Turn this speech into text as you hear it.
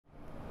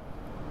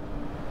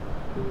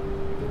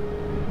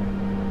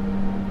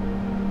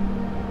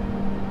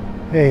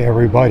Hey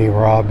everybody,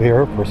 Rob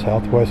here for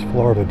Southwest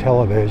Florida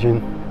Television.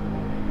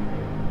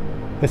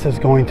 This is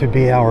going to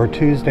be our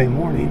Tuesday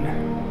morning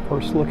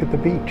first look at the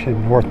beach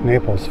in North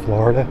Naples,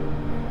 Florida.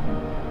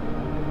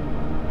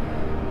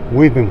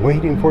 We've been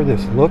waiting for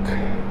this look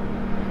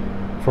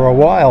for a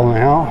while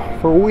now,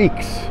 for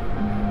weeks.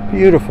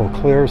 Beautiful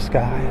clear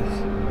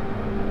skies.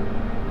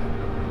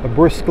 A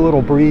brisk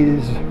little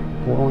breeze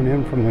blowing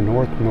in from the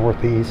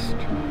northeast.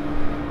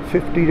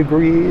 50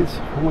 degrees,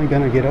 only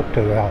going to get up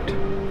to about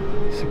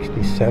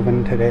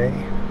 67 today.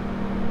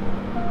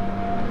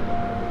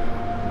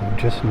 I'm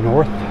just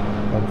north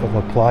of the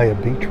La Playa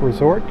Beach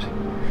Resort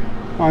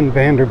on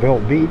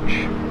Vanderbilt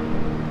Beach.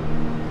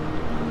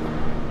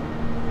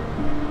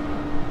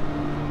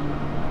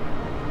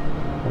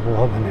 I'm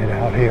loving it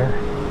out here.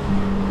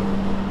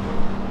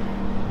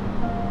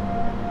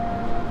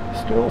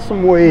 Still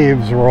some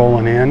waves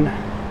rolling in.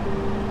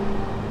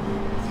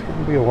 It's going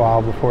to be a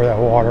while before that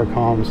water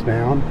calms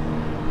down.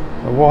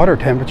 The water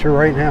temperature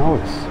right now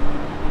is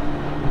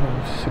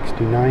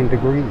 69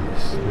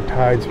 degrees. The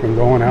tide's been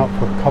going out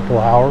for a couple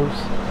hours.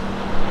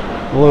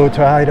 Low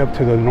tide up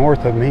to the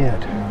north of me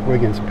at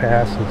Wiggins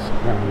Pass is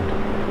around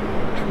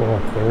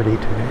 12:30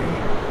 today.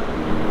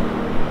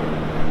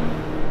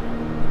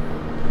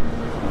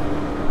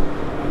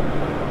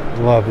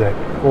 Love that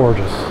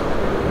gorgeous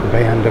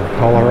band of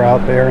color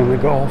out there in the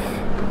Gulf.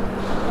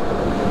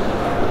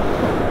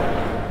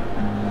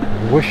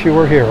 I wish you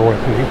were here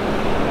with me.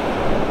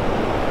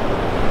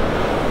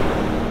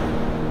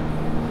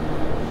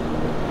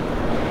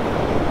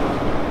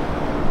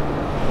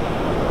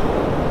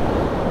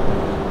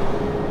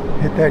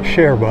 Hit that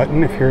share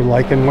button if you're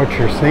liking what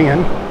you're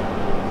seeing.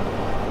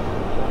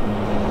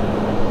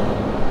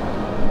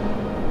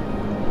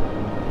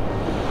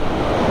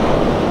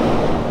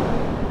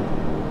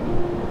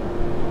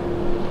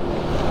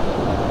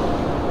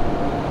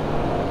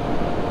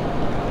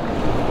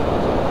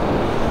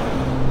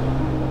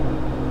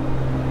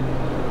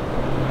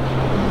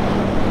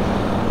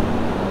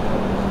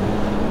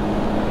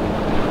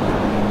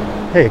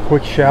 Hey, a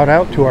quick shout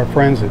out to our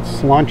friends at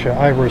Sláinte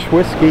Irish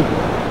Whiskey.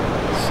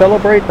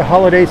 Celebrate the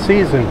holiday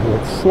season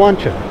with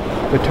Sláinte,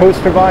 the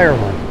toast of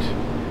Ireland.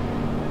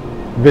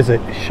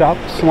 Visit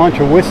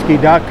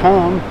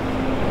shopslaintewhiskey.com,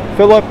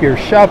 fill up your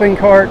shopping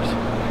cart,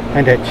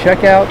 and at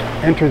checkout,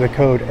 enter the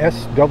code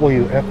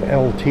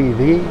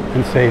SWFLTV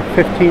and save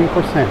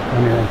 15%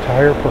 on your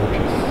entire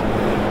purchase.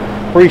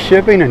 Free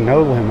shipping and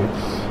no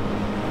limits.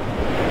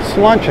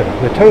 Sláinte,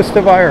 the toast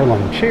of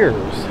Ireland.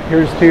 Cheers.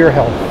 Here's to your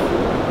health.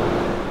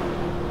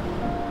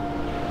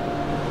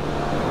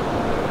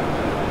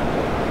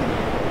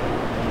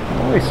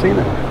 I've seen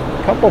a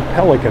couple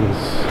pelicans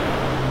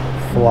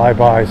fly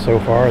by so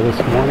far this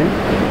morning.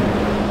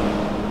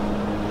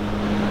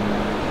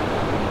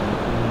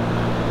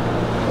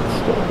 It's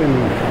still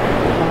been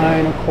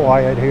kind of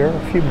quiet here.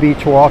 A few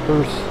beach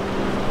walkers.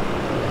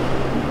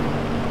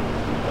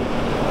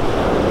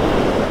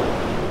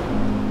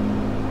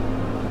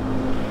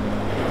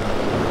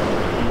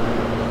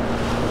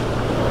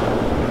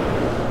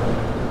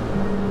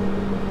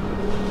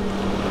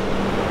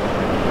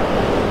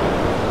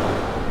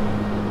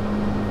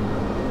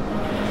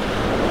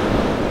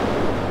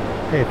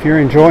 If you're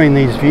enjoying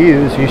these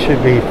views, you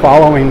should be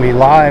following me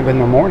live in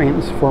the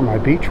mornings for my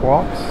beach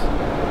walks.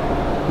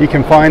 You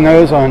can find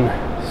those on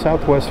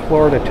Southwest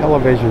Florida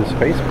Television's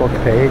Facebook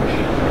page.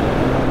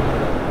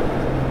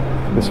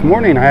 This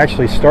morning I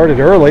actually started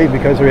early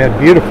because we had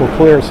beautiful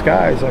clear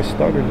skies. I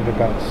started at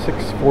about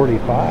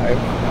 6:45,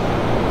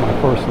 my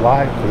first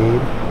live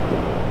feed.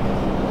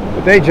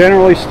 But they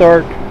generally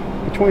start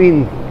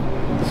between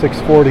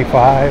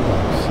 6:45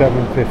 and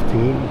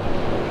 7:15.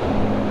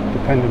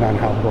 Depending on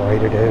how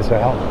bright it is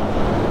out.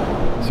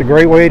 It's a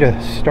great way to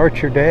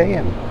start your day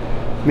and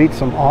meet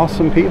some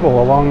awesome people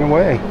along the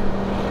way.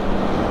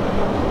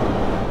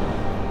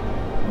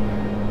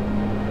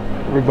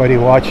 Everybody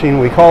watching,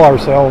 we call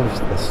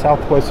ourselves the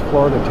Southwest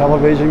Florida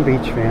Television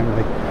Beach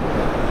Family.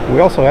 We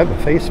also have a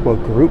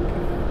Facebook group,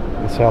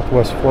 the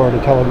Southwest Florida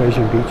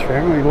Television Beach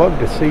Family. We'd love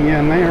to see you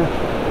in there.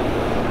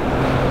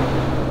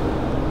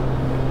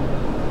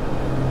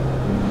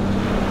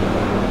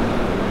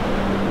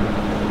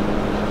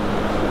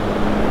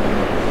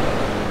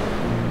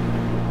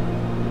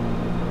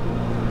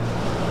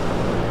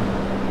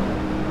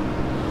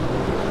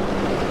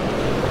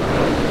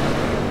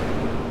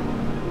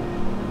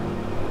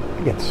 I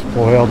get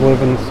spoiled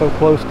living so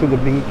close to the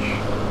beach.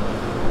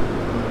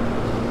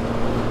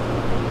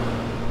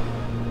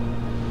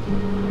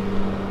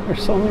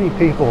 There's so many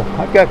people.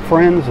 I've got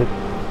friends that,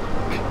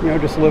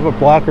 just live a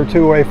block or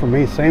two away from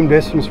me, same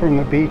distance from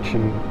the beach,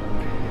 and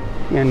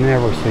you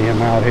never see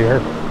them out here.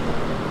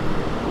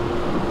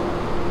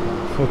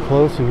 So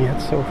close and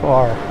yet so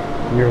far.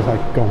 And you're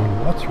like going,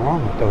 what's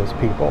wrong with those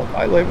people? If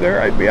I lived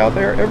there, I'd be out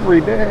there every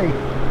day.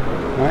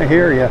 I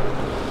hear you.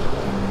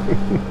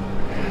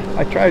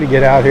 I try to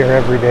get out here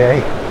every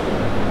day.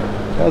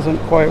 Doesn't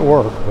quite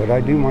work, but I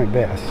do my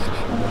best.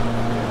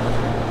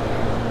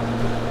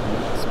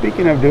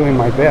 Speaking of doing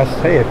my best,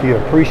 hey, if you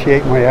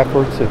appreciate my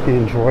efforts, if you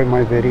enjoy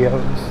my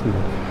videos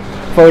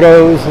and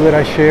photos that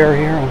I share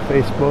here on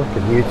Facebook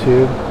and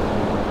YouTube,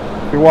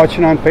 if you're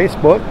watching on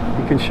Facebook,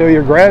 you can show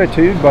your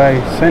gratitude by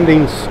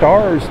sending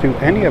stars to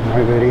any of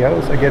my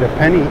videos. I get a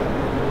penny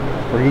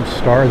for each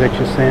star that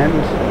you send.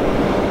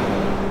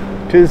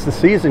 'Tis the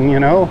season, you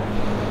know.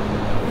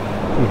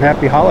 And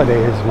happy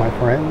holidays, my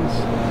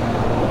friends.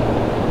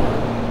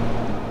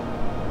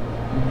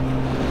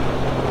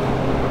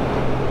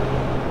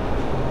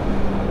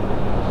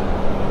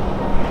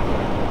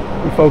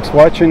 You folks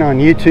watching on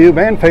YouTube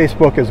and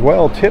Facebook as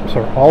well, tips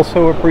are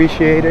also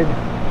appreciated.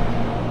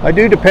 I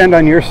do depend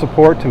on your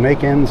support to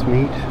make ends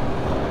meet.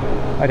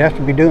 I'd have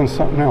to be doing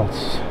something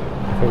else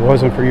if it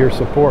wasn't for your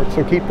support,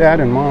 so keep that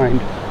in mind.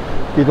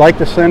 If you'd like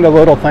to send a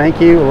little thank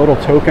you, a little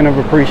token of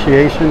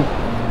appreciation,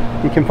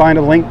 you can find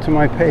a link to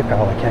my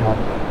PayPal account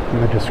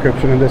in the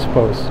description of this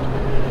post.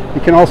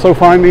 You can also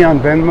find me on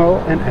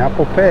Venmo and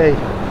Apple Pay.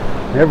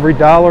 Every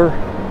dollar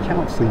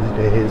counts these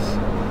days.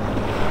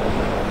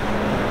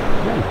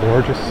 Isn't that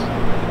gorgeous?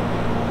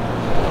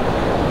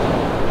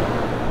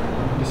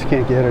 Just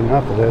can't get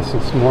enough of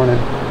this morning.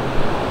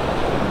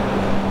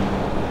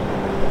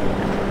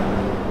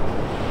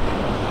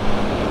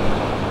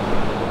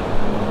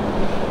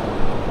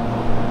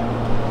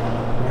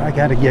 I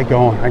gotta get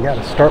going. I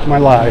gotta start my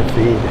live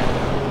feed.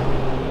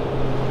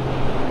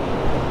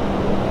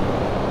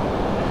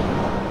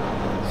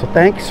 So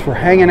thanks for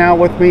hanging out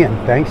with me, and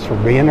thanks for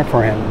being a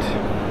friend.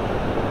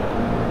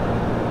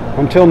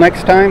 Until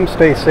next time,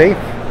 stay safe,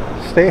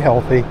 stay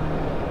healthy,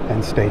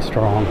 and stay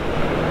strong.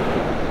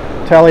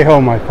 Tally ho,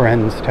 my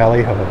friends,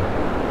 tally ho.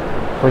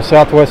 For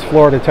Southwest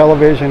Florida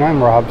Television,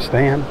 I'm Robb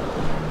Stan.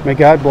 May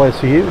God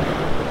bless you,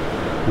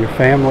 your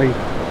family,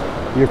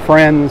 your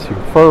friends, your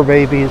fur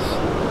babies,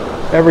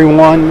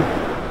 everyone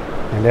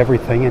and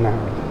everything in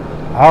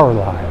our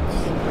lives.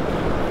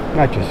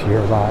 Not just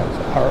your lives,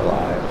 our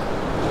lives.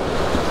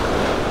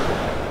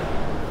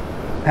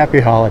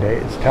 Happy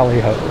holidays. Tally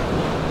ho.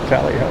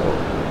 Tally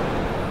ho.